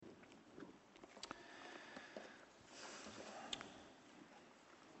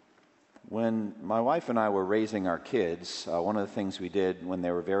When my wife and I were raising our kids, one of the things we did when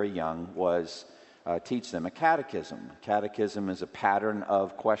they were very young was teach them a catechism. Catechism is a pattern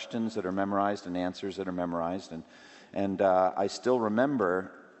of questions that are memorized and answers that are memorized. And I still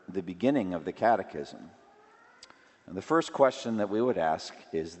remember the beginning of the catechism. And the first question that we would ask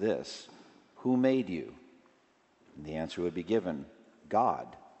is this: who made you? And the answer would be given: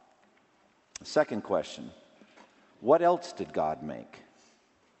 God. The second question: what else did God make?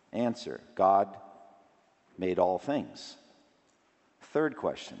 Answer: God made all things. Third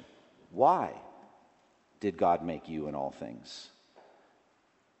question: why did God make you and all things?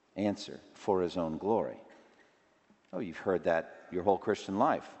 Answer: for his own glory. Oh, you've heard that your whole Christian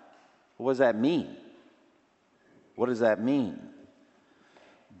life. What does that mean? What does that mean?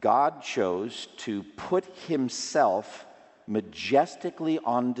 God chose to put himself majestically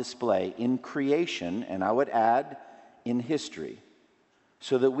on display in creation, and I would add, in history,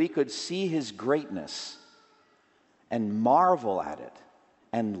 so that we could see his greatness and marvel at it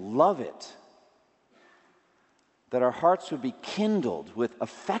and love it, that our hearts would be kindled with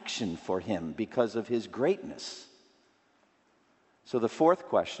affection for him because of his greatness. So the fourth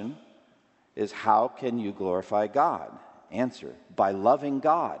question is, how can you glorify God? Answer: by loving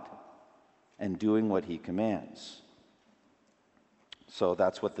God and doing what he commands. So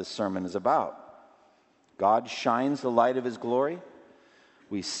that's what this sermon is about. God shines the light of his glory.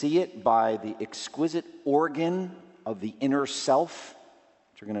 We see it by the exquisite organ of the inner self,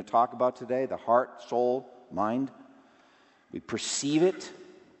 which we're going to talk about today, the heart, soul, mind. We perceive it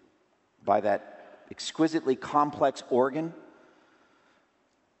by that exquisitely complex organ.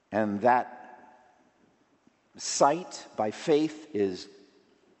 And that sight by faith is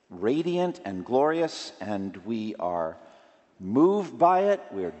radiant and glorious, and we are moved by it,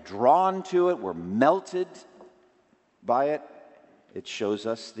 we're drawn to it, we're melted by it. It shows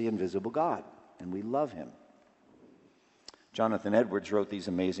us the invisible God, and we love him. Jonathan Edwards wrote these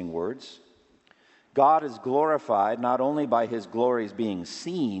amazing words: God is glorified not only by his glories being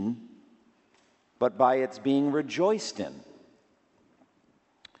seen, but by its being rejoiced in.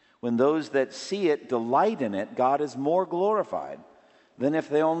 When those that see it delight in it, God is more glorified than if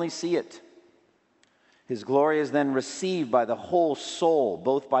they only see it. His glory is then received by the whole soul,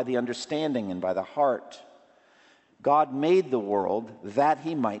 both by the understanding and by the heart. God made the world that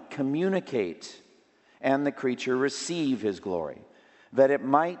he might communicate and the creature receive his glory, that it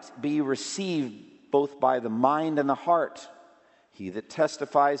might be received both by the mind and the heart. He that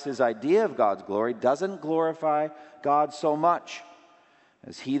testifies his idea of God's glory doesn't glorify God so much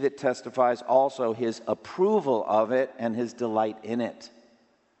as he that testifies also his approval of it and his delight in it.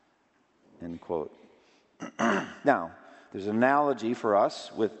 End quote. Now, there's an analogy for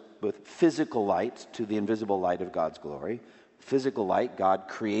us with physical light to the invisible light of God's glory. Physical light, God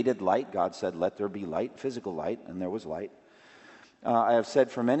created light. God said, let there be light, physical light, and there was light. I have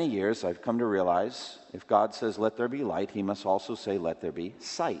said for many years, I've come to realize, if God says, let there be light, he must also say, let there be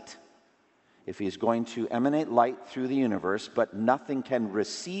sight. If he's going to emanate light through the universe, but nothing can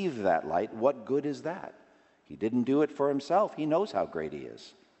receive that light, what good is that? He didn't do it for himself. He knows how great he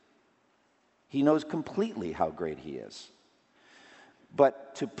is. He knows completely how great he is.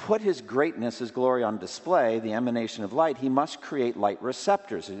 But to put his greatness, his glory on display, the emanation of light, he must create light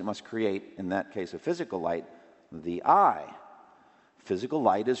receptors. He must create, in that case of physical light, the eye. Physical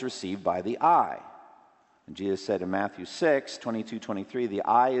light is received by the eye. And Jesus said in Matthew 6, 22, 23, the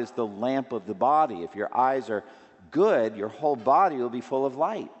eye is the lamp of the body. If your eyes are good, your whole body will be full of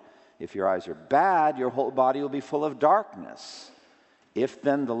light. If your eyes are bad, your whole body will be full of darkness. If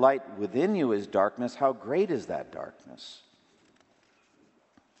then the light within you is darkness, how great is that darkness?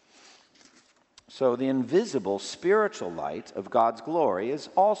 So the invisible spiritual light of God's glory is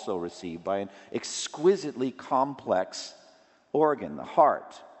also received by an exquisitely complex organ, the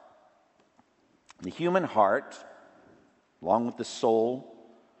heart. The human heart, along with the soul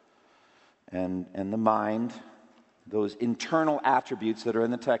and the mind, those internal attributes that are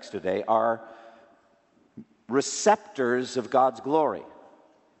in the text today, are receptors of God's glory.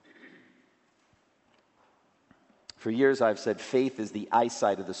 For years I've said faith is the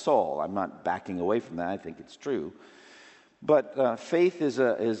eyesight of the soul. I'm not backing away from that. I think it's true. But faith is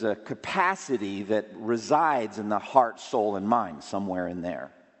a capacity that resides in the heart, soul, and mind, somewhere in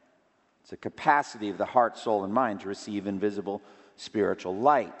there. It's a capacity of the heart, soul, and mind to receive invisible spiritual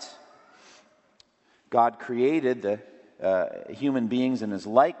light. God created the human beings in his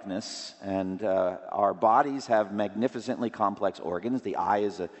likeness, and our bodies have magnificently complex organs. The eye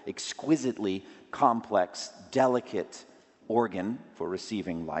is an exquisitely complex, delicate organ for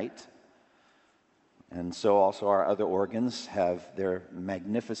receiving light. And so also our other organs have their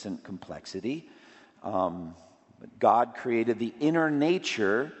magnificent complexity. God created the inner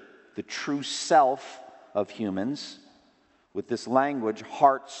nature, the true self of humans, with this language,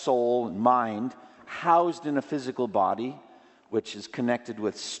 heart, soul, and mind, housed in a physical body, which is connected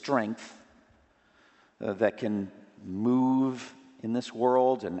with strength that can move in this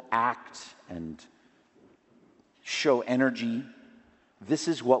world and act and show energy. This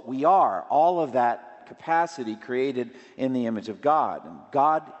is what we are. All of that capacity created in the image of God. And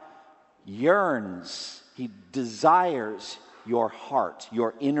God yearns, He desires your heart,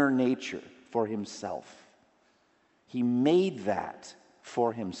 your inner nature for Himself. He made that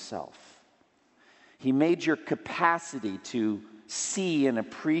for Himself. He made your capacity to see and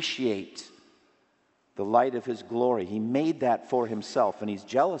appreciate the light of His glory. He made that for Himself, and He's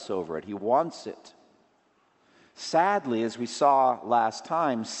jealous over it. He wants it. Sadly, as we saw last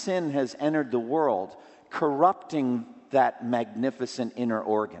time, sin has entered the world, corrupting that magnificent inner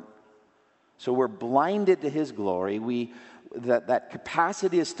organ. So we're blinded to His glory. That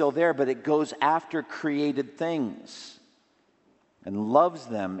capacity is still there, but it goes after created things and loves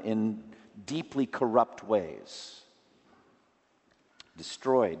them in deeply corrupt ways,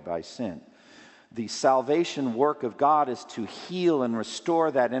 destroyed by sin. The salvation work of God is to heal and restore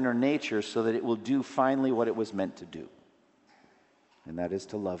that inner nature so that it will do finally what it was meant to do, and that is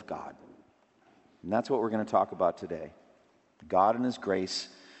to love God. And that's what we're going to talk about today. God in His grace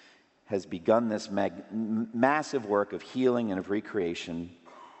has begun this massive work of healing and of recreation,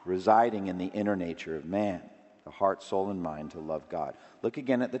 residing in the inner nature of man, the heart, soul, and mind to love God. Look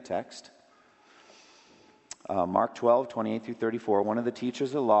again at the text. Mark 12, 28 through 34, one of the teachers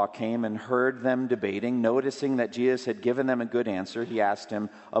of the law came and heard them debating. Noticing that Jesus had given them a good answer, he asked him,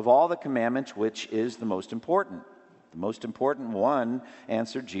 of all the commandments, which is the most important? The most important one,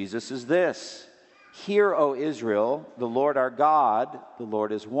 answered Jesus, is this: Hear, O Israel, the Lord our God, the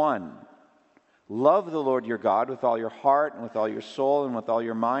Lord is one. Love the Lord your God with all your heart and with all your soul and with all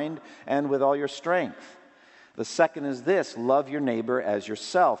your mind and with all your strength. The second is this: love your neighbor as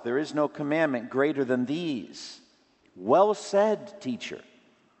yourself. There is no commandment greater than these. Well said, teacher,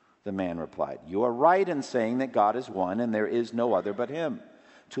 the man replied. You are right in saying that God is one and there is no other but Him.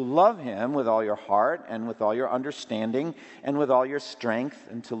 To love Him with all your heart and with all your understanding and with all your strength,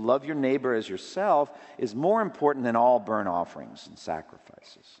 and to love your neighbor as yourself, is more important than all burnt offerings and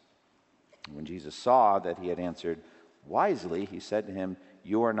sacrifices. And when Jesus saw that he had answered wisely, he said to him,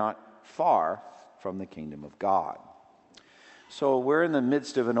 You are not far from the kingdom of God. So we're in the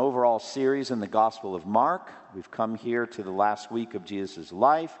midst of an overall series in the Gospel of Mark. We've come here to the last week of Jesus'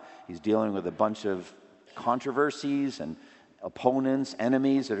 life. He's dealing with a bunch of controversies and opponents,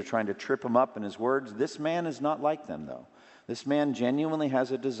 enemies that are trying to trip him up in his words. This man is not like them, though. This man genuinely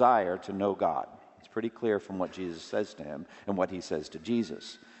has a desire to know God. It's pretty clear from what Jesus says to him and what he says to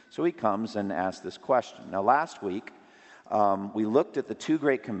Jesus. So he comes and asks this question. Now, last week, we looked at the two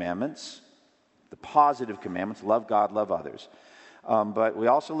great commandments, the positive commandments, love God, love others. But we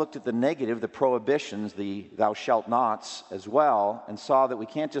also looked at the negative, the prohibitions, the thou shalt nots as well, and saw that we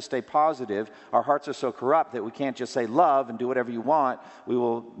can't just stay positive. Our hearts are so corrupt that we can't just say love and do whatever you want. We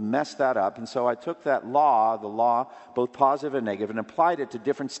will mess that up. And so I took that law, the law, both positive and negative, and applied it to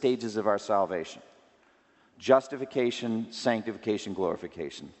different stages of our salvation. Justification, sanctification,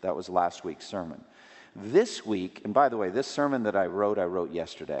 glorification. That was last week's sermon. This week, and by the way, this sermon that I wrote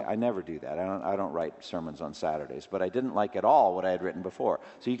yesterday. I never do that. I don't write sermons on Saturdays, but I didn't like at all what I had written before.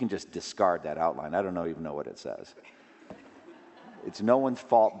 So you can just discard that outline. I don't even know what it says. It's no one's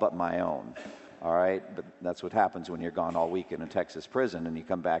fault but my own. All right? But that's what happens when you're gone all week in a Texas prison and you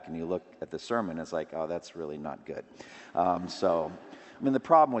come back and you look at the sermon. It's like, oh, that's really not good. The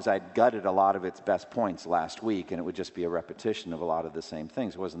problem was I'd gutted a lot of its best points last week, and it would just be a repetition of a lot of the same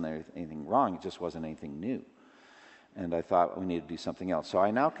things. It wasn't there anything wrong. It just wasn't anything new. And I thought we needed to do something else. So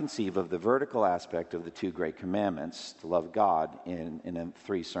I now conceive of the vertical aspect of the two great commandments, to love God, in a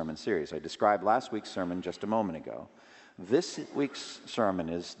 3-sermon series. I described last week's sermon just a moment ago. This week's sermon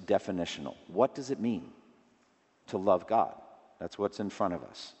is definitional. What does it mean to love God? That's what's in front of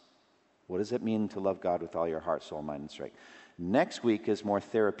us. What does it mean to love God with all your heart, soul, mind, and strength? Next week is more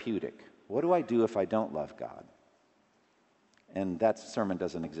therapeutic. What do I do if I don't love God? And that sermon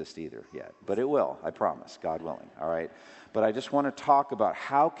doesn't exist either yet. But it will, I promise, God willing. All right? But I just want to talk about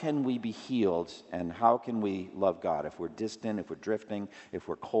how can we be healed and how can we love God if we're distant, if we're drifting, if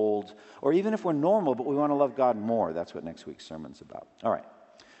we're cold, or even if we're normal but we want to love God more. That's what next week's sermon's about. All right.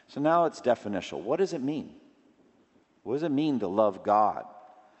 So now it's definitional. What does it mean? What does it mean to love God?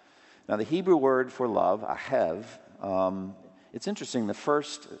 Now the Hebrew word for love, ahev, It's interesting,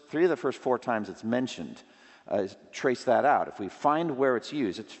 three of the first four times it's mentioned, trace that out. If we find where it's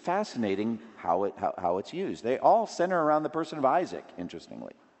used, it's fascinating how it's used. They all center around the person of Isaac,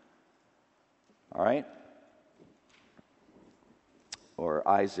 interestingly. All right? Or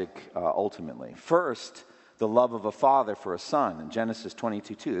Isaac ultimately. First, the love of a father for a son. In Genesis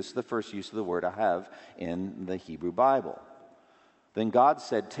 22:2, this is the first use of the word I have in the Hebrew Bible. Then God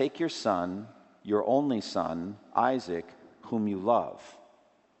said, "Take your son, your only son, Isaac, whom you love,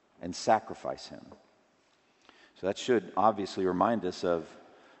 and sacrifice him." So that should obviously remind us of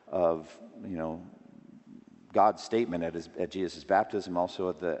God's statement at Jesus' baptism, also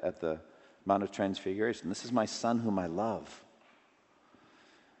at the Mount of Transfiguration. This is my son whom I love.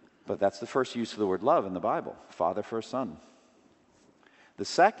 But that's the first use of the word love in the Bible, father for a son. The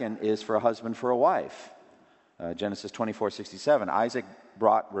second is for a husband for a wife. Genesis 24:67. Isaac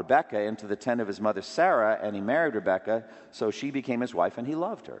brought Rebekah into the tent of his mother Sarah, and he married Rebekah, so she became his wife, and he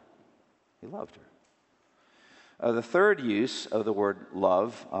loved her. He loved her. The third use of the word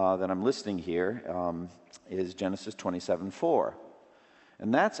love that I'm listing here is Genesis 27:4.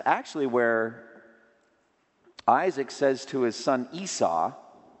 And that's actually where Isaac says to his son Esau,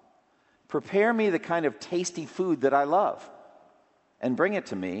 "Prepare me the kind of tasty food that I love, and bring it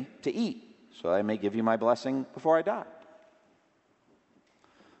to me to eat, so I may give you my blessing before I die."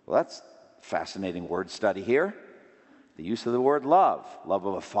 Well, that's fascinating word study here. The use of the word love of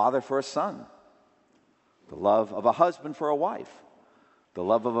a father for a son, the love of a husband for a wife, the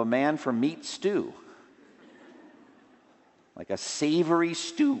love of a man for meat stew, like a savory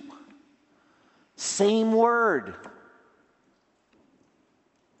stew. Same word.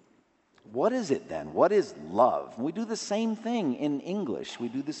 What is it then? What is love? We do the same thing in English. We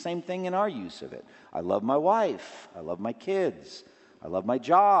do the same thing in our use of it. I love my wife. I love my kids. I love my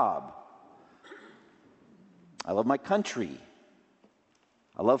job. I love my country.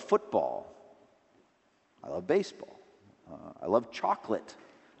 I love football. I love baseball. I love chocolate.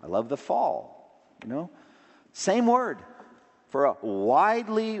 I love the fall. Same word for a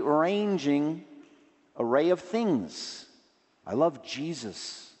widely ranging array of things. I love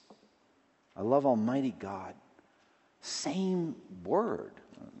Jesus. I love Almighty God. Same word.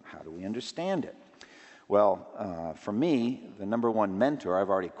 How do we understand it? Well, for me, the number one mentor I've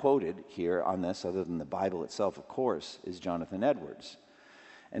already quoted here on this, other than the Bible itself, of course, is Jonathan Edwards.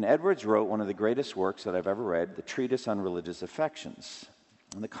 And Edwards wrote one of the greatest works that I've ever read, the Treatise on Religious Affections.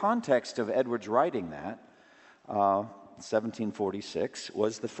 And the context of Edwards writing that, 1746,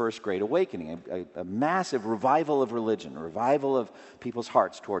 was the First Great Awakening, a massive revival of religion, a revival of people's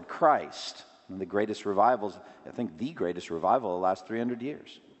hearts toward Christ. One of the greatest revivals, I think the greatest revival of the last 300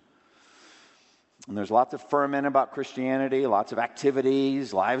 years. And there's lots of ferment about Christianity, lots of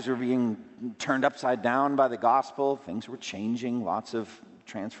activities, lives were being turned upside down by the gospel, things were changing, lots of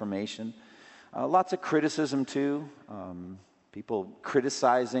transformation. Lots of criticism too, people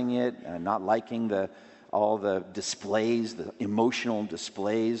criticizing it, not liking all the displays, the emotional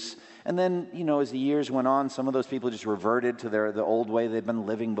displays. And then, as the years went on, some of those people just reverted to the old way they'd been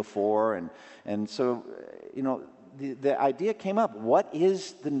living before. And so, the idea came up, what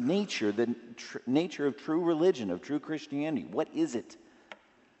is the nature of true religion, of true Christianity? What is it?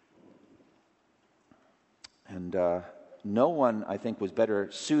 And no one, I think, was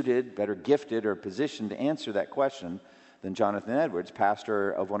better suited, better gifted, or positioned to answer that question than Jonathan Edwards,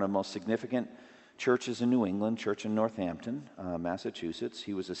 pastor of one of the most significant churches in New England, church in Northampton, Massachusetts.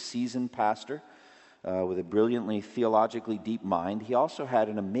 He was a seasoned pastor with a brilliantly theologically deep mind. He also had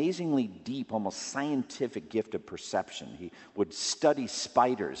an amazingly deep, almost scientific gift of perception. He would study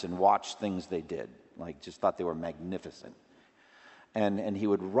spiders and watch things they did, just thought they were magnificent. And he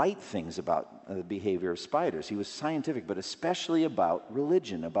would write things about the behavior of spiders. He was scientific, but especially about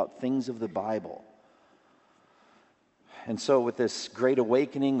religion, about things of the Bible. And so with this great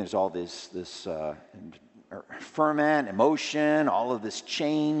awakening, there's all this ferment, emotion, all of this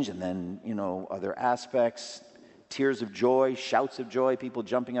change, and then, other aspects, tears of joy, shouts of joy, people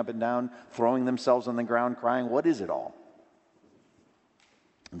jumping up and down, throwing themselves on the ground, crying. What is it all?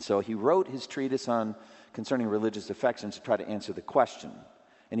 And so he wrote his treatise concerning religious affections to try to answer the question.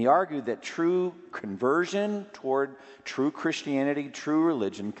 And he argued that true conversion toward true Christianity, true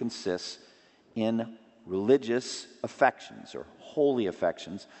religion, consists in religious affections or holy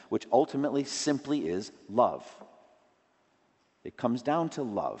affections, which ultimately simply is love. It comes down to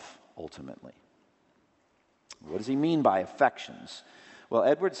love, ultimately. What does he mean by affections? Well,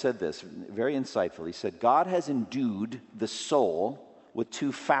 Edwards said this, very insightful. He said, God has endued the soul with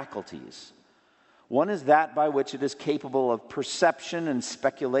two faculties. One is that by which it is capable of perception and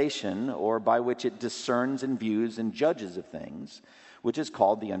speculation, or by which it discerns and views and judges of things, which is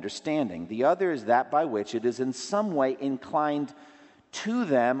called the understanding. The other is that by which it is in some way inclined to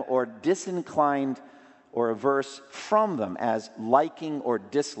them or disinclined or averse from them, as liking or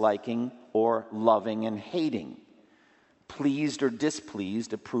disliking or loving and hating, pleased or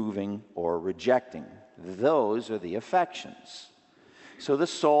displeased, approving or rejecting. Those are the affections. So the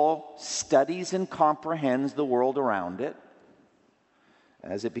soul studies and comprehends the world around it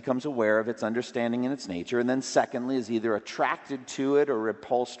as it becomes aware of its understanding and its nature, and then secondly is either attracted to it or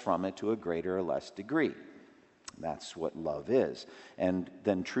repulsed from it to a greater or less degree. That's what love is. And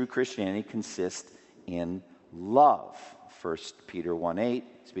then true Christianity consists in love. 1 Peter 1:8,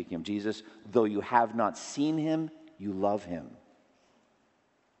 speaking of Jesus, though you have not seen him, you love him.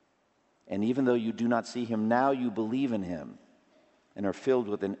 And even though you do not see him now, you believe in him and are filled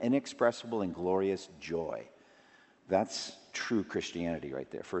with an inexpressible and glorious joy. That's true Christianity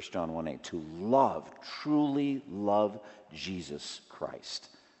right there. 1 John 1:8, to love, truly love Jesus Christ.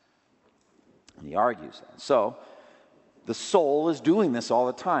 And he argues that. So, the soul is doing this all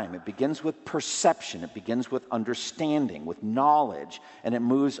the time. It begins with perception. It begins with understanding, with knowledge, and it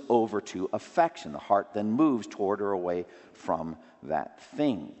moves over to affection. The heart then moves toward or away from that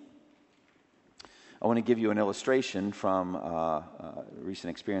thing. I want to give you an illustration from a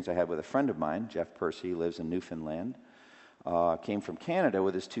recent experience I had with a friend of mine, Jeff Percy. He lives in Newfoundland. Came from Canada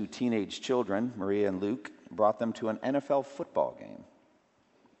with his 2 teenage children, Maria and Luke, brought them to an NFL football game.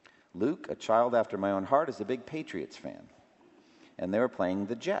 Luke, a child after my own heart, is a big Patriots fan. And they were playing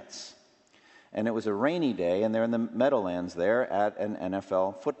the Jets. And it was a rainy day, and they're in the Meadowlands there at an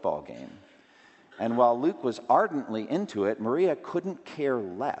NFL football game. And while Luke was ardently into it, Maria couldn't care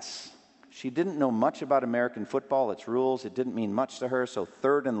less. She didn't know much about American football, its rules. It didn't mean much to her. So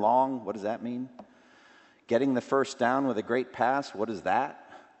 3rd and long, what does that mean? Getting the first down with a great pass, what is that?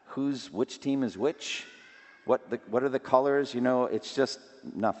 Which team is which? What are the colors? You know, it's just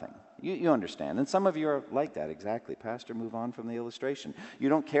nothing. You understand. And some of you are like that, exactly. Pastor, move on from the illustration. You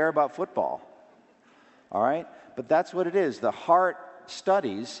don't care about football. All right? But that's what it is. The heart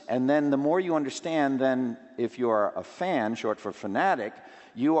studies, and then the more you understand, then if you are a fan, short for fanatic,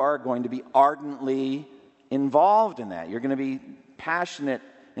 you are going to be ardently involved in that. You're going to be passionate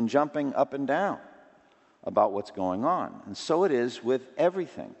and jumping up and down about what's going on. And so it is with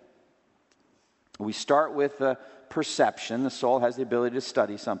everything. We start with perception. The soul has the ability to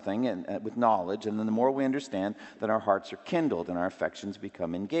study something and with knowledge, and then the more we understand, then our hearts are kindled and our affections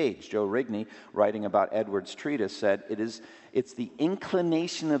become engaged. Joe Rigney, writing about Edwards' treatise, said, it's the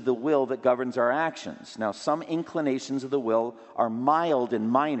inclination of the will that governs our actions. Now, some inclinations of the will are mild and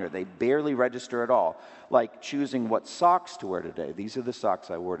minor. They barely register at all, like choosing what socks to wear today. These are the socks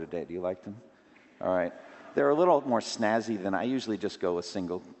I wore today. Do you like them? All right. They're a little more snazzy than I usually just go with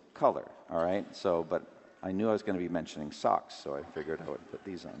single color, all right? So, but I knew I was going to be mentioning socks, so I figured I would put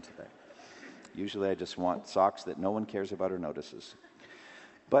these on today. Usually I just want socks that no one cares about or notices.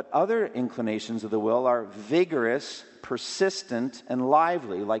 But other inclinations of the will are vigorous, persistent, and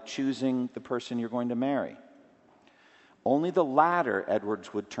lively, like choosing the person you're going to marry. Only the latter,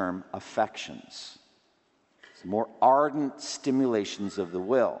 Edwards would term affections. It's more ardent stimulations of the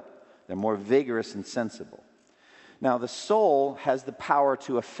will. They're more vigorous and sensible. Now, the soul has the power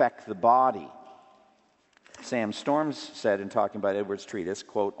to affect the body. Sam Storms said in talking about Edwards' treatise,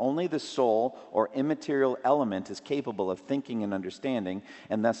 quote, only the soul or immaterial element is capable of thinking and understanding,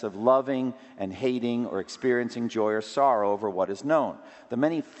 and thus of loving and hating or experiencing joy or sorrow over what is known. The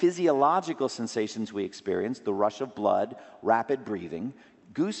many physiological sensations we experience, the rush of blood, rapid breathing,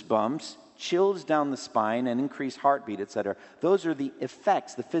 goosebumps, chills down the spine, and increased heartbeat, etc., those are the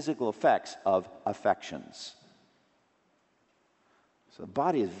effects, the physical effects of affections. So the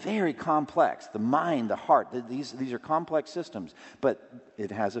body is very complex. The mind, the heart, these are complex systems, but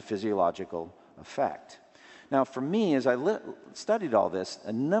it has a physiological effect. Now, for me, as I studied all this,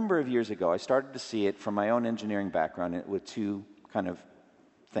 a number of years ago, I started to see it from my own engineering background with 2 kind of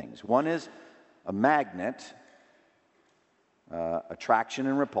things. One is a magnet, attraction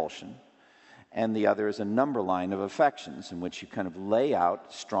and repulsion, and the other is a number line of affections in which you kind of lay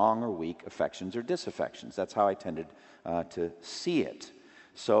out strong or weak affections or disaffections. That's how I tended to see it.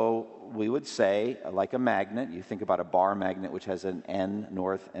 So we would say, like a magnet, you think about a bar magnet which has an N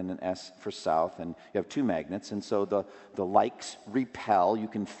north and an S for south, and you have 2 magnets, and so the likes repel. You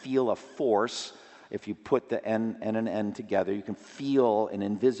can feel a force. If you put the N and an N together, you can feel an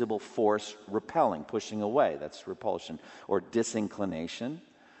invisible force repelling, pushing away. That's repulsion. Or disinclination,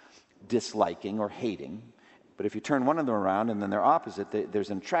 disliking or hating. But if you turn one of them around and then they're opposite,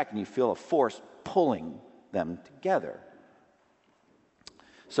 there's an attraction. You feel a force pulling them together.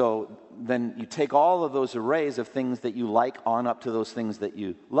 So then you take all of those arrays of things that you like on up to those things that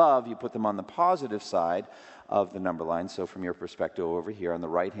you love, you put them on the positive side of the number line, so from your perspective over here on the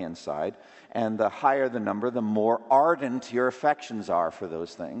right-hand side, and the higher the number, the more ardent your affections are for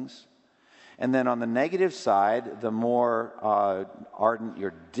those things. And then on the negative side, the more ardent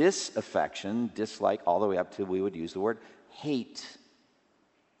your disaffection, dislike, all the way up to, we would use the word hate.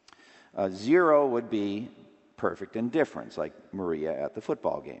 0 would be perfect indifference, like Maria at the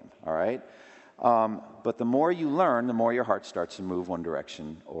football game, all right? But the more you learn, the more your heart starts to move one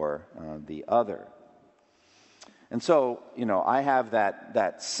direction or the other. And so, I have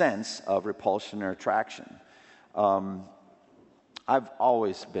that sense of repulsion or attraction. I've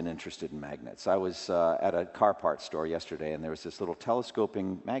always been interested in magnets. I was at a car parts store yesterday, and there was this little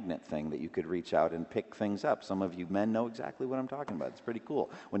telescoping magnet thing that you could reach out and pick things up. Some of you men know exactly what I'm talking about. It's pretty cool.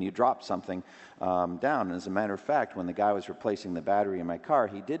 When you drop something down, and as a matter of fact, when the guy was replacing the battery in my car,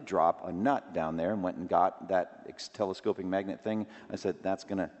 he did drop a nut down there and went and got that telescoping magnet thing. I said, that's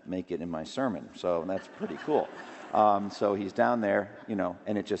going to make it in my sermon. So that's pretty cool. So he's down there,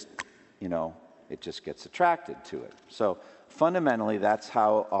 and it just gets attracted to it. So fundamentally, that's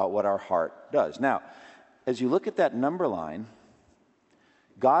how what our heart does. Now, as you look at that number line,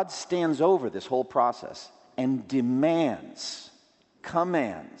 God stands over this whole process and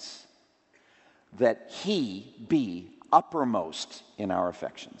commands that He be uppermost in our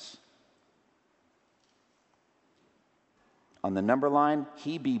affections. On the number line,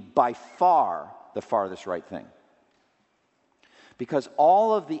 He be by far the farthest right thing. Because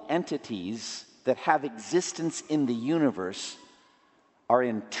all of the entities that have existence in the universe are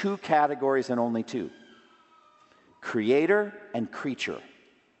in two categories and only two: creator and creature.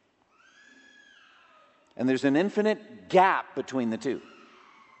 And there's an infinite gap between the two.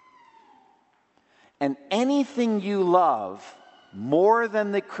 And anything you love more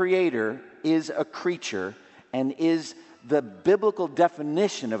than the creator is a creature and is the biblical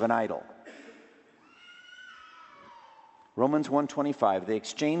definition of an idol. Romans 1:25, they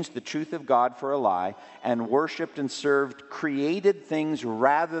exchanged the truth of God for a lie and worshipped and served created things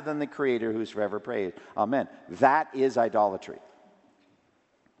rather than the Creator who's forever praised. Amen. That is idolatry.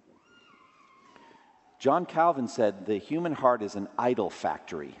 John Calvin said the human heart is an idol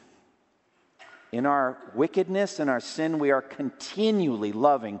factory. In our wickedness and our sin, we are continually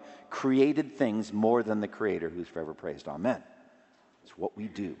loving created things more than the Creator who's forever praised. Amen. It's what we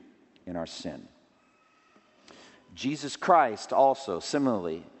do in our sin. Jesus Christ also,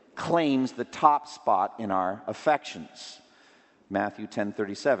 similarly, claims the top spot in our affections. Matthew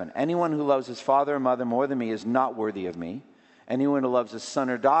 10:37. Anyone who loves his father or mother more than me is not worthy of me. Anyone who loves his son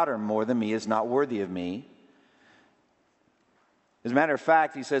or daughter more than me is not worthy of me. As a matter of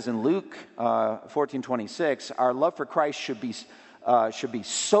fact, he says in Luke 14:26, our love for Christ should be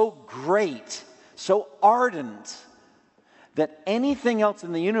so great, so ardent, that anything else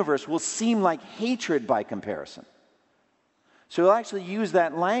in the universe will seem like hatred by comparison. So he'll actually use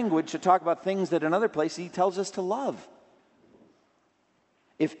that language to talk about things that in other places he tells us to love.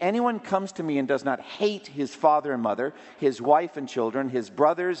 If anyone comes to me and does not hate his father and mother, his wife and children, his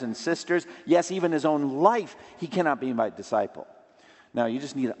brothers and sisters, yes, even his own life, he cannot be my disciple. Now, you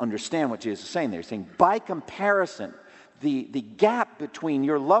just need to understand what Jesus is saying there. He's saying, by comparison, the gap between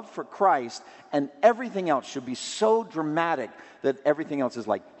your love for Christ and everything else should be so dramatic that everything else is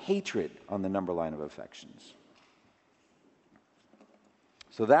like hatred on the number line of affections.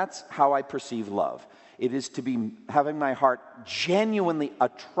 So that's how I perceive love. It is to be having my heart genuinely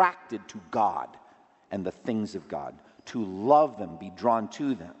attracted to God and the things of God, to love them, be drawn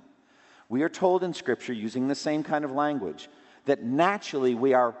to them. We are told in Scripture, using the same kind of language, that naturally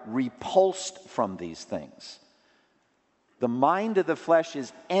we are repulsed from these things. The mind of the flesh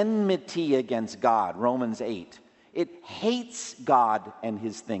is enmity against God, Romans 8. It hates God and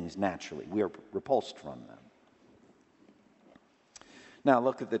His things naturally. We are repulsed from them. Now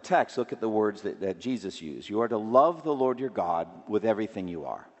look at the text, look at the words that Jesus used. You are to love the Lord your God with everything you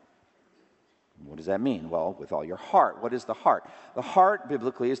are. What does that mean? Well, with all your heart. What is the heart? The heart,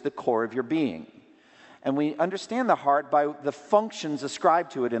 biblically, is the core of your being. And we understand the heart by the functions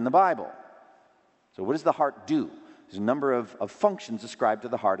ascribed to it in the Bible. So what does the heart do? There's a number of functions ascribed to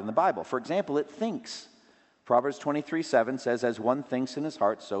the heart in the Bible. For example, it thinks. Proverbs 23:7 says, as one thinks in his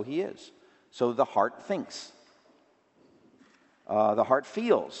heart, so he is. So the heart thinks. The heart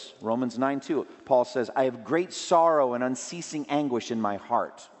feels. Romans 9:2. Paul says, I have great sorrow and unceasing anguish in my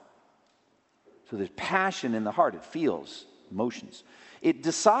heart. So there's passion in the heart. It feels emotions. It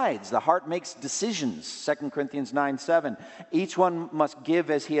decides. The heart makes decisions. 2 Corinthians 9:7. Each one must give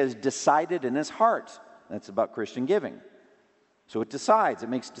as he has decided in his heart. That's about Christian giving. So it decides. It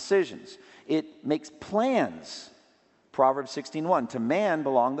makes decisions. It makes plans. Proverbs 16:1. To man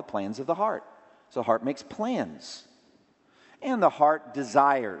belong the plans of the heart. So the heart makes plans. And the heart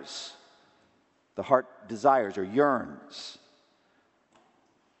desires. The heart desires or yearns.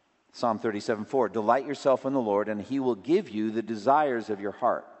 Psalm 37:4, delight yourself in the Lord, and he will give you the desires of your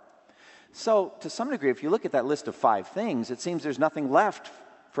heart. So, to some degree, if you look at that list of 5 things, it seems there's nothing left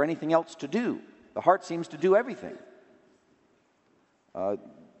for anything else to do. The heart seems to do everything.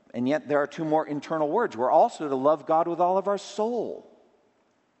 And yet there are 2 more internal words. We're also to love God with all of our soul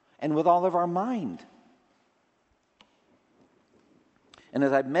and with all of our mind. And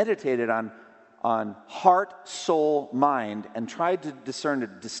as I've meditated on heart, soul, mind, and tried to discern a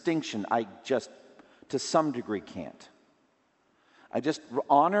distinction, I just, to some degree, can't. I just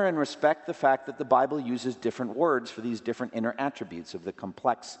honor and respect the fact that the Bible uses different words for these different inner attributes of the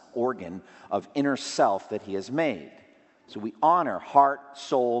complex organ of inner self that he has made. So we honor heart,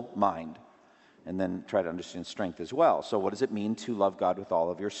 soul, mind, and then try to understand strength as well. So what does it mean to love God with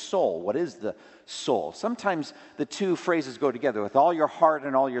all of your soul? What is the soul? Sometimes the 2 phrases go together, with all your heart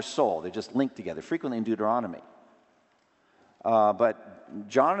and all your soul. They just link together, frequently in Deuteronomy. But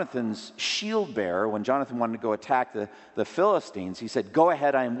Jonathan's shield bearer, when Jonathan wanted to go attack the Philistines, he said, go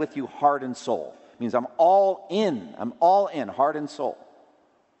ahead, I am with you, heart and soul. It means I'm all in, heart and soul.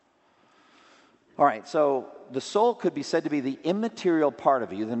 All right, so the soul could be said to be the immaterial part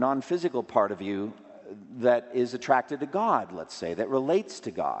of you, the non-physical part of you that is attracted to God, let's say, that relates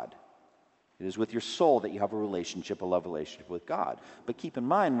to God. It is with your soul that you have a love relationship with God. But keep in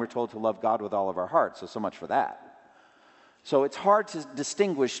mind, we're told to love God with all of our heart, so much for that. So it's hard to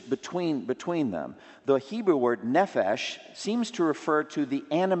distinguish between them. The Hebrew word nephesh seems to refer to the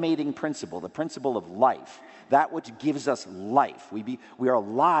animating principle, the principle of life, that which gives us life. We are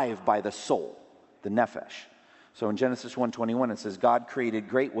alive by the soul, the nephesh. So in Genesis 1:21 it says, God created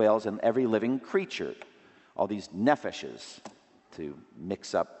great whales and every living creature. All these nepheshes, to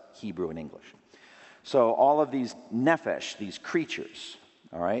mix up Hebrew and English. So all of these nephesh, these creatures,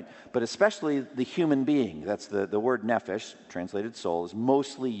 all right? But especially the human being, that's the word nephesh, translated soul, is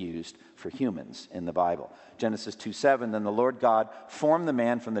mostly used for humans in the Bible. Genesis 2:7, then the Lord God formed the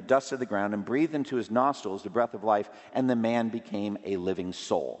man from the dust of the ground and breathed into his nostrils the breath of life, and the man became a living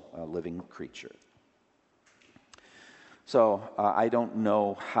soul, a living creature. So I don't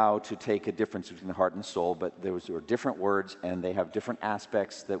know how to take a difference between the heart and soul, but there are different words, and they have different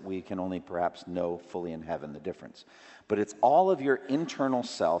aspects that we can only perhaps know fully in heaven, the difference. But it's all of your internal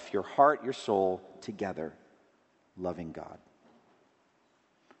self, your heart, your soul, together, loving God.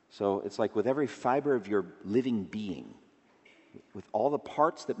 So it's like with every fiber of your living being, with all the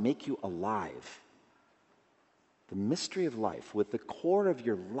parts that make you alive, the mystery of life, with the core of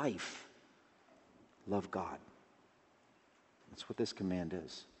your life, love God. That's what this command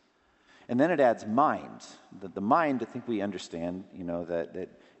is. And then it adds mind. The mind, I think we understand, that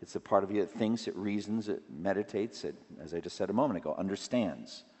it's a part of you that thinks, it reasons, it meditates, it, as I just said a moment ago,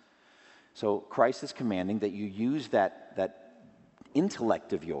 understands. So Christ is commanding that you use that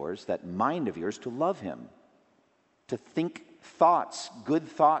intellect of yours, that mind of yours, to love him, to think thoughts, good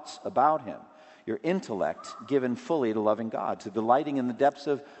thoughts about him. Your intellect given fully to loving God, to delighting in the depths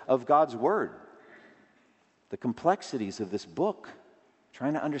of God's word. The complexities of this book,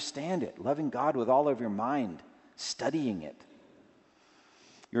 trying to understand it, loving God with all of your mind, studying it.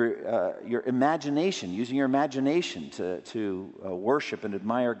 Your imagination, using your imagination to worship and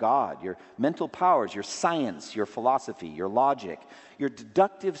admire God. Your mental powers, your science, your philosophy, your logic, your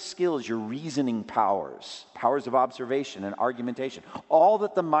deductive skills, your reasoning powers of observation and argumentation. All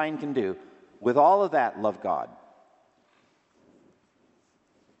that the mind can do, with all of that, love God.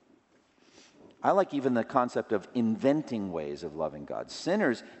 I like even the concept of inventing ways of loving God.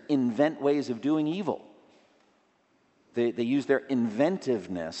 Sinners invent ways of doing evil. They use their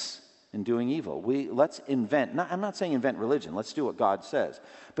inventiveness in doing evil. Let's invent. I'm not saying invent religion. Let's do what God says.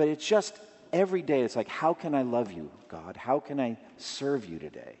 But it's just every day, it's like, how can I love you, God? How can I serve you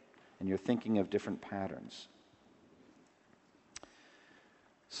today? And you're thinking of different patterns.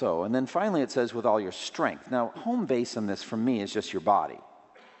 So, and then finally it says, with all your strength. Now, home base on this for me is just your body.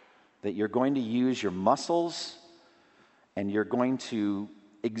 That you're going to use your muscles and you're going to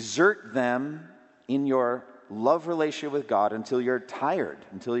exert them in your love relationship with God until you're tired,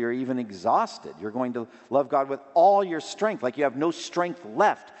 until you're even exhausted. You're going to love God with all your strength, like you have no strength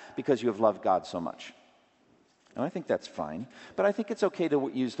left because you have loved God so much. And I think that's fine. But I think it's okay to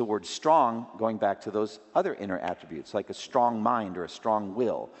use the word strong, going back to those other inner attributes, like a strong mind or a strong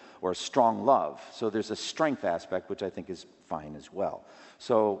will or a strong love. So there's a strength aspect, which I think is fine as well.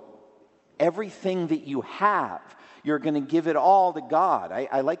 So everything that you have, you're going to give it all to God.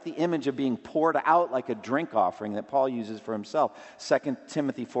 I like the image of being poured out like a drink offering that Paul uses for himself. 2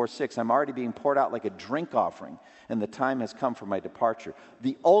 Timothy 4:6, I'm already being poured out like a drink offering, and the time has come for my departure.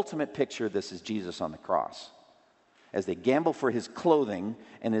 The ultimate picture of this is Jesus on the cross. As they gamble for his clothing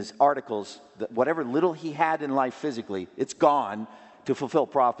and his articles, whatever little he had in life physically, it's gone to fulfill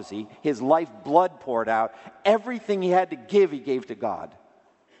prophecy. His life blood poured out. Everything he had to give, he gave to God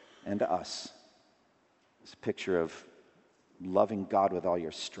and to us. It's a picture of loving God with all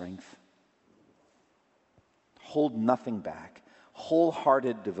your strength. Hold nothing back.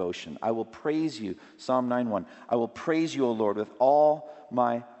 Wholehearted devotion. I will praise you, Psalm 9:1. I will praise you, O Lord, with all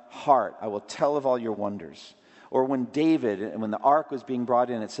my heart. I will tell of all your wonders. Or when David, when the ark was being brought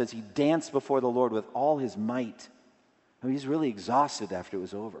in, it says he danced before the Lord with all his might. I mean, he's really exhausted after it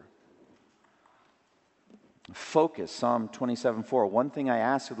was over. Focus, Psalm 27:4. One thing I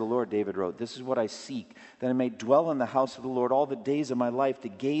ask of the Lord, David wrote, this is what I seek, that I may dwell in the house of the Lord all the days of my life, to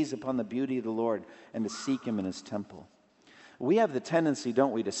gaze upon the beauty of the Lord and to seek him in his temple. We have the tendency,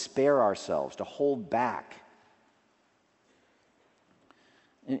 don't we, to spare ourselves, to hold back.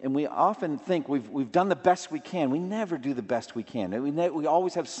 And we often think we've done the best we can. We never do the best we can. We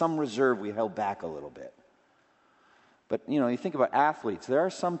always have some reserve we held back a little bit. But, you think about athletes. There are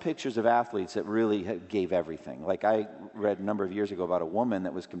some pictures of athletes that really gave everything. Like I read a number of years ago about a woman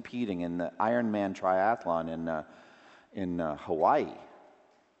that was competing in the Ironman triathlon in Hawaii,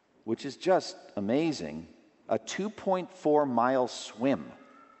 which is just amazing. A 2.4-mile swim.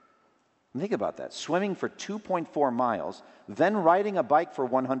 Think about that. Swimming for 2.4 miles, then riding a bike for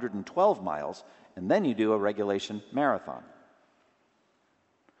 112 miles, and then you do a regulation marathon.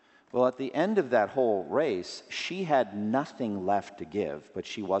 Well, at the end of that whole race, she had nothing left to give, but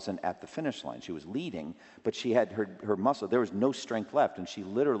she wasn't at the finish line. She was leading, but she had her muscle. There was no strength left, and she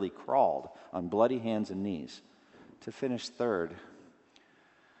literally crawled on bloody hands and knees to finish third.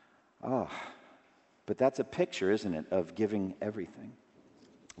 But that's a picture, isn't it, of giving everything.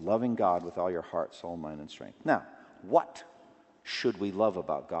 Loving God with all your heart, soul, mind, and strength. Now, what should we love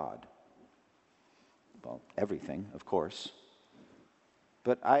about God? Well, everything, of course.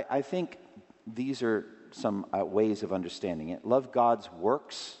 But I think these are some ways of understanding it. Love God's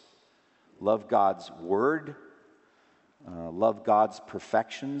works. Love God's word. Love God's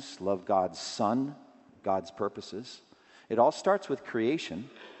perfections. Love God's Son. God's purposes. It all starts with creation.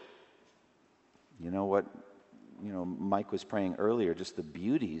 You know what? Mike was praying earlier, just the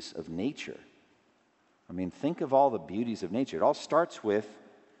beauties of nature. I mean, think of all the beauties of nature. It all starts with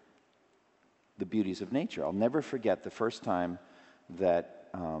the beauties of nature. I'll never forget the first time that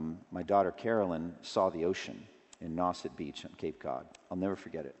my daughter Carolyn saw the ocean in Nauset Beach on Cape Cod. I'll never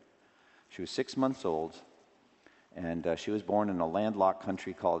forget it. She was 6 months old, and she was born in a landlocked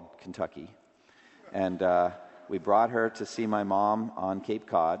country called Kentucky. And we brought her to see my mom on Cape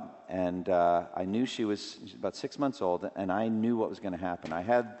Cod, and I knew she was about 6 months old, and I knew what was going to happen. I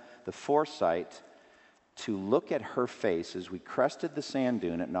had the foresight to look at her face as we crested the sand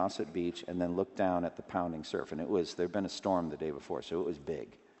dune at Nauset Beach and then looked down at the pounding surf. And there'd been a storm the day before, so it was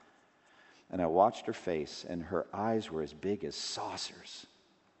big. And I watched her face, and her eyes were as big as saucers.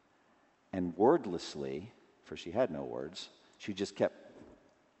 And wordlessly, for she had no words, she just kept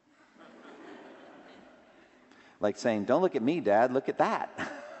like saying, "Don't look at me, Dad, look at that."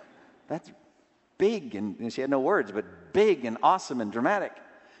 That's big, and she had no words, but big and awesome and dramatic.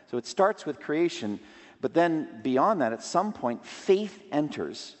 So it starts with creation, but then beyond that, at some point, faith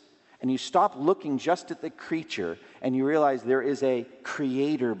enters, and you stop looking just at the creature, and you realize there is a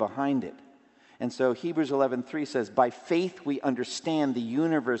creator behind it. And so Hebrews 11:3 says, "By faith we understand the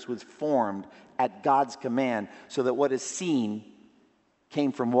universe was formed at God's command, so that what is seen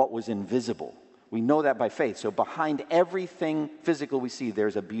came from what was invisible." We know that by faith. So behind everything physical we see,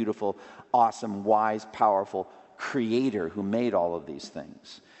 there's a beautiful, awesome, wise, powerful creator who made all of these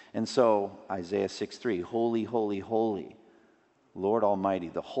things. And so Isaiah 6:3, "Holy, holy, holy, Lord Almighty,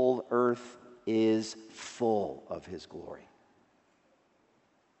 the whole earth is full of his glory."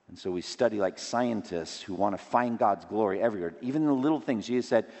 And so we study like scientists who want to find God's glory everywhere. Even the little things. Jesus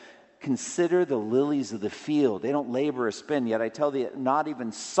said, "Consider the lilies of the field. They don't labor or spin. Yet I tell thee, not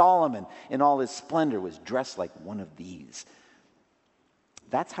even Solomon in all his splendor was dressed like one of these."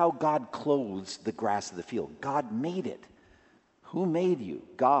 That's how God clothes the grass of the field. God made it. Who made you?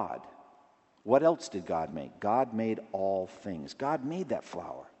 God. What else did God make? God made all things. God made that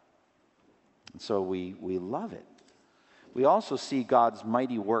flower. So we love it. We also see God's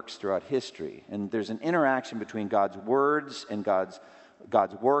mighty works throughout history. And there's an interaction between God's words and God's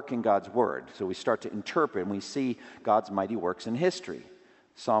work and God's word. So we start to interpret and we see God's mighty works in history.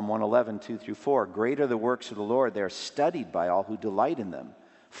 Psalm 111, 2 through 4. Great are the works of the Lord. They are studied by all who delight in them.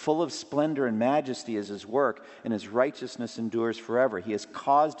 Full of splendor and majesty is his work, and his righteousness endures forever. He has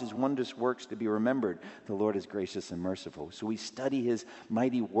caused his wondrous works to be remembered. The Lord is gracious and merciful. So we study his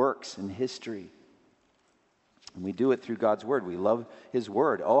mighty works in history. And we do it through God's word. We love his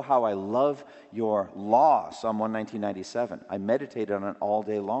word. Oh, how I love your law, Psalm 119:97. I meditate on it all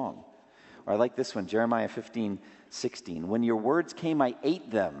day long. Or I like this one, Jeremiah 15:16. When your words came, I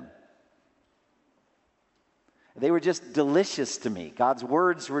ate them. They were just delicious to me. God's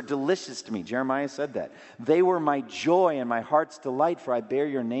words were delicious to me. Jeremiah said that. They were my joy and my heart's delight, for I bear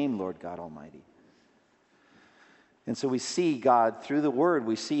your name, Lord God Almighty. And so we see God through the Word.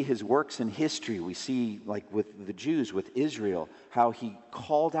 We see his works in history. We see, like with the Jews, with Israel, how he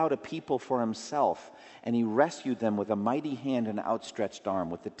called out a people for himself, and he rescued them with a mighty hand and outstretched arm,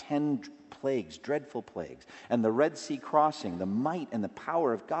 with the 10 plagues, dreadful plagues, and the Red Sea crossing, the might and the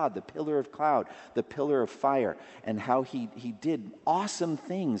power of God, the pillar of cloud, the pillar of fire, and how he did awesome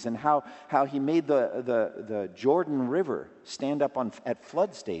things, and how he made the Jordan River stand up at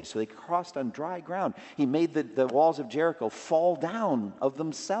flood stage so they crossed on dry ground. He made the walls of Jericho fall down of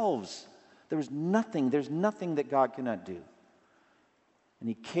themselves. There's nothing that God cannot do. And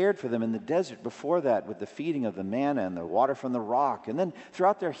he cared for them in the desert before that with the feeding of the manna and the water from the rock. And then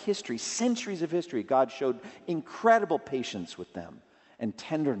throughout their history, centuries of history, God showed incredible patience with them and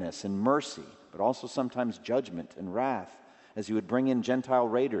tenderness and mercy, but also sometimes judgment and wrath as he would bring in Gentile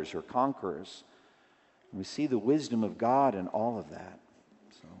raiders or conquerors. And we see the wisdom of God in all of that.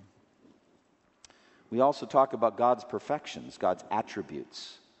 So we also talk about God's perfections, God's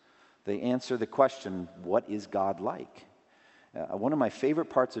attributes. They answer the question, what is God like? One of my favorite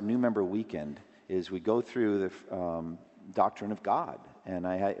parts of New Member Weekend is we go through the doctrine of God. And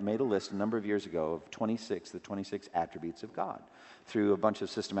I made a list a number of years ago of the 26 attributes of God through a bunch of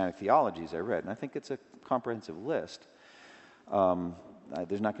systematic theologies I read. And I think it's a comprehensive list.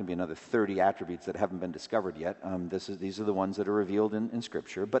 There's not going to be another 30 attributes that haven't been discovered yet. These are the ones that are revealed in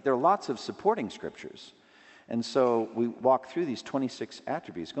Scripture. But there are lots of supporting Scriptures. And so we walk through these 26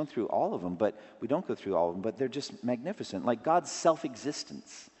 attributes, going through all of them, but we don't go through all of them, but they're just magnificent. Like God's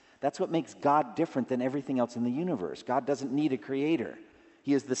self-existence. That's what makes God different than everything else in the universe. God doesn't need a creator.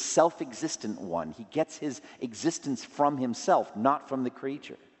 He is the self-existent one. He gets his existence from himself, not from the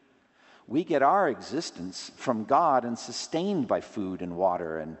creature. We get our existence from God and sustained by food and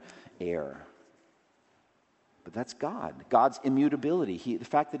water and air. But that's God. God's immutability. The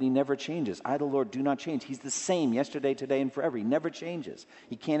fact that he never changes. I, the Lord, do not change. He's the same yesterday, today, and forever. He never changes.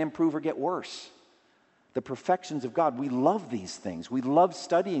 He can't improve or get worse. The perfections of God. We love these things. We love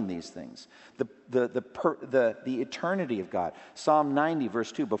studying these things. The eternity of God. Psalm 90,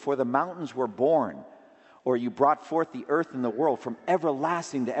 verse 2. Before the mountains were born, or you brought forth the earth and the world, from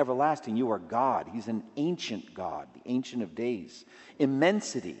everlasting to everlasting, you are God. He's an ancient God, the Ancient of Days.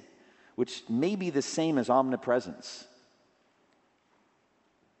 Immensity, which may be the same as omnipresence.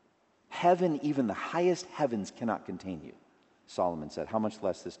 Heaven, even the highest heavens, cannot contain you, Solomon said. How much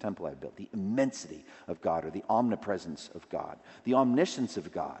less this temple I built? The immensity of God, or the omnipresence of God. The omniscience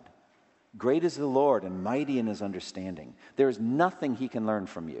of God. Great is the Lord and mighty in his understanding. There is nothing he can learn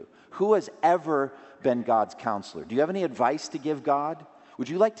from you. Who has ever been God's counselor? Do you have any advice to give God? Would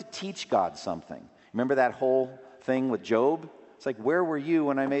you like to teach God something? Remember that whole thing with Job? It's like, where were you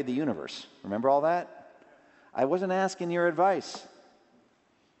when I made the universe? Remember all that? I wasn't asking your advice.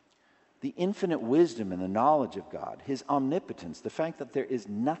 The infinite wisdom and the knowledge of God, his omnipotence, the fact that there is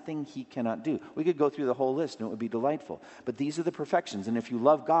nothing he cannot do. We could go through the whole list and it would be delightful. But these are the perfections. And if you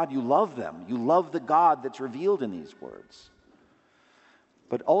love God, you love them. You love the God that's revealed in these words.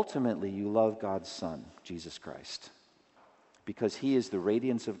 But ultimately, you love God's Son, Jesus Christ. Because he is the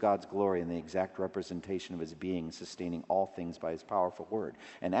radiance of God's glory and the exact representation of his being, sustaining all things by his powerful word.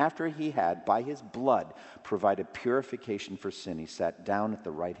 And after he had, by his blood, provided purification for sin, he sat down at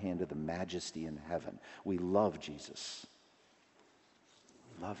the right hand of the majesty in heaven. We love Jesus.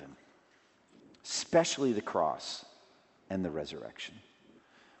 We love him. Especially the cross and the resurrection,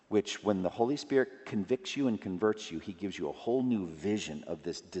 which when the Holy Spirit convicts you and converts you, he gives you a whole new vision of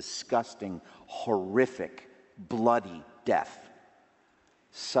this disgusting, horrific, bloody death.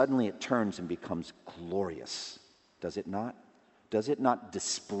 Suddenly it turns and becomes glorious. Does it not? Does it not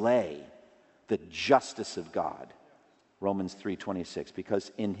display the justice of God? Romans 3:26,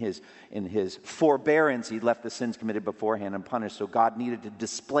 because in his forbearance he left the sins committed beforehand unpunished, so God needed to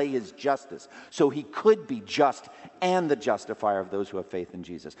display his justice, so he could be just and the justifier of those who have faith in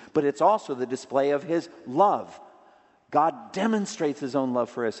Jesus. But it's also the display of his love. God demonstrates his own love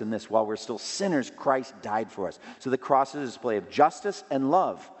for us in this: while we're still sinners, Christ died for us. So the cross is a display of justice and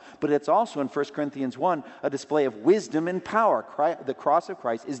love. But it's also in 1 Corinthians 1 a display of wisdom and power. The cross of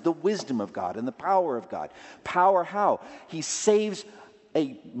Christ is the wisdom of God and the power of God. Power how? He saves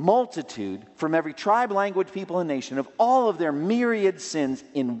a multitude from every tribe, language, people, and nation of all of their myriad sins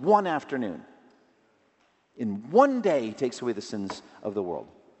in one afternoon. In one day, he takes away the sins of the world.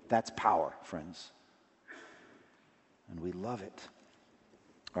 That's power, friends. And we love it.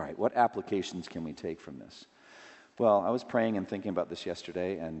 All right, what applications can we take from this? Well, I was praying and thinking about this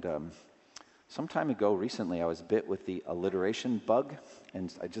yesterday, and some time ago, recently, I was bit with the alliteration bug,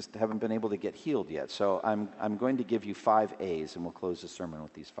 and I just haven't been able to get healed yet. So I'm going to give you 5 A's, and we'll close the sermon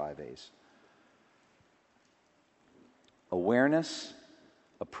with these 5 A's. Awareness,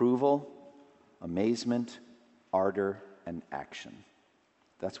 approval, amazement, ardor, and action.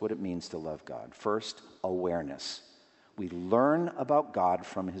 That's what it means to love God. First, awareness. We learn about God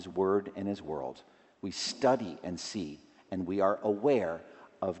from his word and his world. We study and see, and we are aware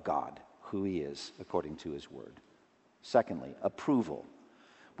of God, who he is according to his word. Secondly, approval.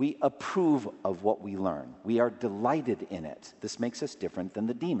 We approve of what we learn. We are delighted in it. This makes us different than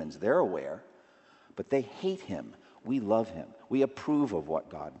the demons. They're aware, but they hate him. We love him. We approve of what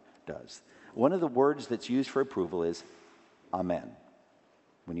God does. One of the words that's used for approval is amen.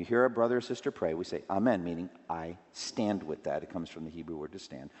 When you hear a brother or sister pray, we say amen, meaning I stand with that. It comes from the Hebrew word to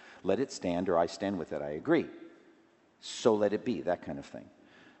stand. Let it stand, or I stand with it. I agree. So let it be, that kind of thing.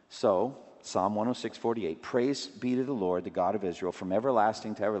 So, Psalm 106:48, praise be to the Lord, the God of Israel, from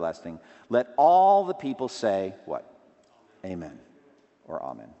everlasting to everlasting. Let all the people say, what? Amen. Or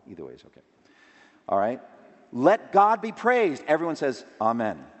amen. Either way is okay. All right. Let God be praised. Everyone says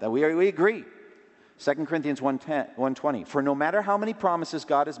amen. That we agree. 2 Corinthians 1:20, for no matter how many promises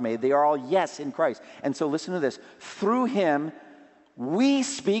God has made, they are all yes in Christ. And so listen to this. Through him, we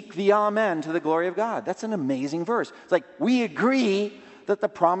speak the amen to the glory of God. That's an amazing verse. It's like we agree that the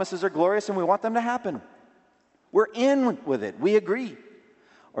promises are glorious and we want them to happen. We're in with it. We agree.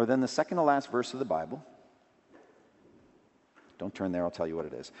 Or then the second to last verse of the Bible. Don't turn there, I'll tell you what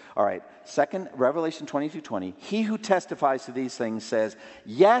it is. All right, Revelation 22:20. He who testifies to these things says,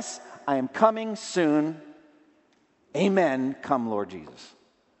 yes, I am coming soon. Amen, come Lord Jesus.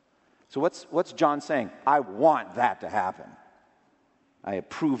 So what's John saying? I want that to happen. I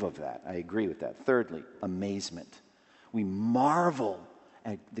approve of that. I agree with that. Thirdly, amazement. We marvel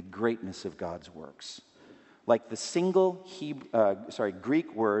at the greatness of God's works. Like the single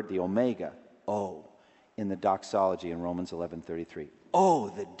Greek word, the omega, in the doxology in Romans 11:33. Oh,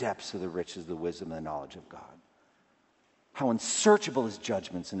 the depths of the riches, the wisdom, and the knowledge of God. How unsearchable his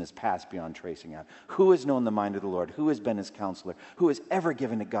judgments and his past beyond tracing out. Who has known the mind of the Lord? Who has been his counselor? Who has ever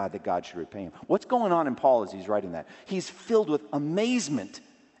given to God that God should repay him? What's going on in Paul as he's writing that? He's filled with amazement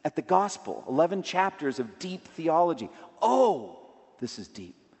at the gospel. 11 chapters of deep theology. Oh, this is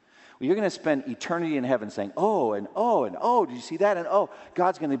deep. Well, you're going to spend eternity in heaven saying, oh, and oh, and oh, did you see that? And oh,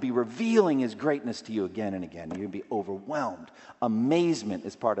 God's going to be revealing his greatness to you again and again. You're going to be overwhelmed. Amazement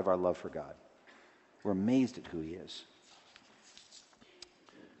is part of our love for God. We're amazed at who he is.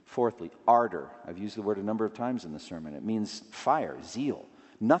 Fourthly, ardor. I've used the word a number of times in the sermon. It means fire, zeal.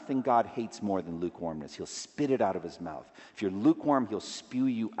 Nothing God hates more than lukewarmness. He'll spit it out of his mouth. If you're lukewarm, he'll spew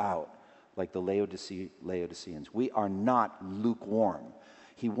you out like the Laodiceans. We are not lukewarm.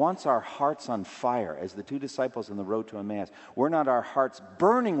 He wants our hearts on fire, as the 2 disciples on the road to Emmaus. We're not our hearts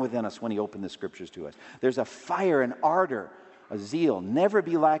burning within us when he opened the scriptures to us. There's a fire, an ardor, a zeal. Never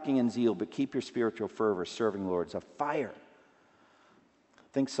be lacking in zeal, but keep your spiritual fervor serving the Lord. It's a fire.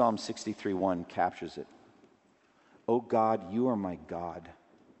 I think Psalm 63:1 captures it. O God, you are my God.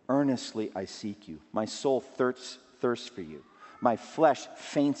 Earnestly I seek you. My soul thirsts for you. My flesh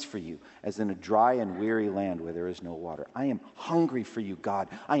faints for you, as in a dry and weary land where there is no water. I am hungry for you, God.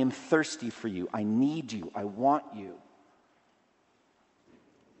 I am thirsty for you. I need you. I want you.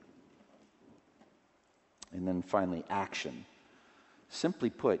 And then finally, action.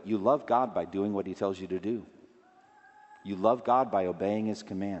 Simply put, you love God by doing what he tells you to do. You love God by obeying his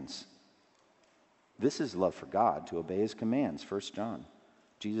commands. This is love for God, to obey his commands. 1 John.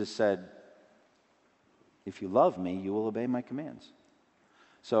 Jesus said, if you love me, you will obey my commands.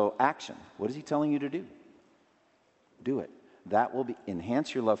 So action. What is he telling you to do? Do it. That will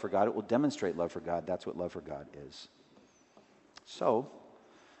enhance your love for God. It will demonstrate love for God. That's what love for God is. So,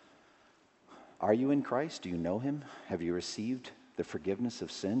 Are you in Christ? Do you know him? Have you received the forgiveness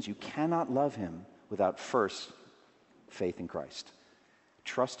of sins? You cannot love him without first faith in Christ.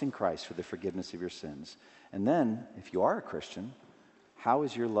 Trust in Christ for the forgiveness of your sins. And then, if you are a Christian, how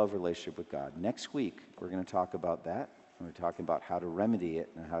is your love relationship with God? Next week, we're going to talk about that. And we're talking about how to remedy it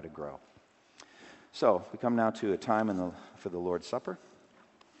and how to grow. So, we come now to a time for the Lord's Supper.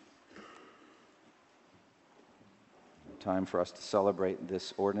 Time for us to celebrate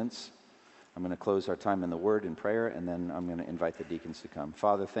this ordinance. I'm going to close our time in the Word and prayer, and then I'm going to invite the deacons to come.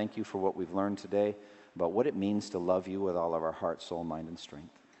 Father, thank you for what we've learned today about what it means to love you with all of our heart, soul, mind, and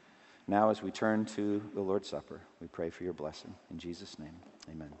strength. Now, as we turn to the Lord's Supper, we pray for your blessing. In Jesus' name,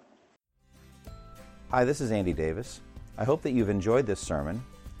 amen. Hi, this is Andy Davis. I hope that you've enjoyed this sermon.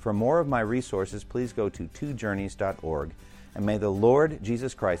 For more of my resources, please go to twojourneys.org, and may the Lord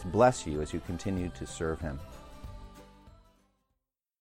Jesus Christ bless you as you continue to serve him.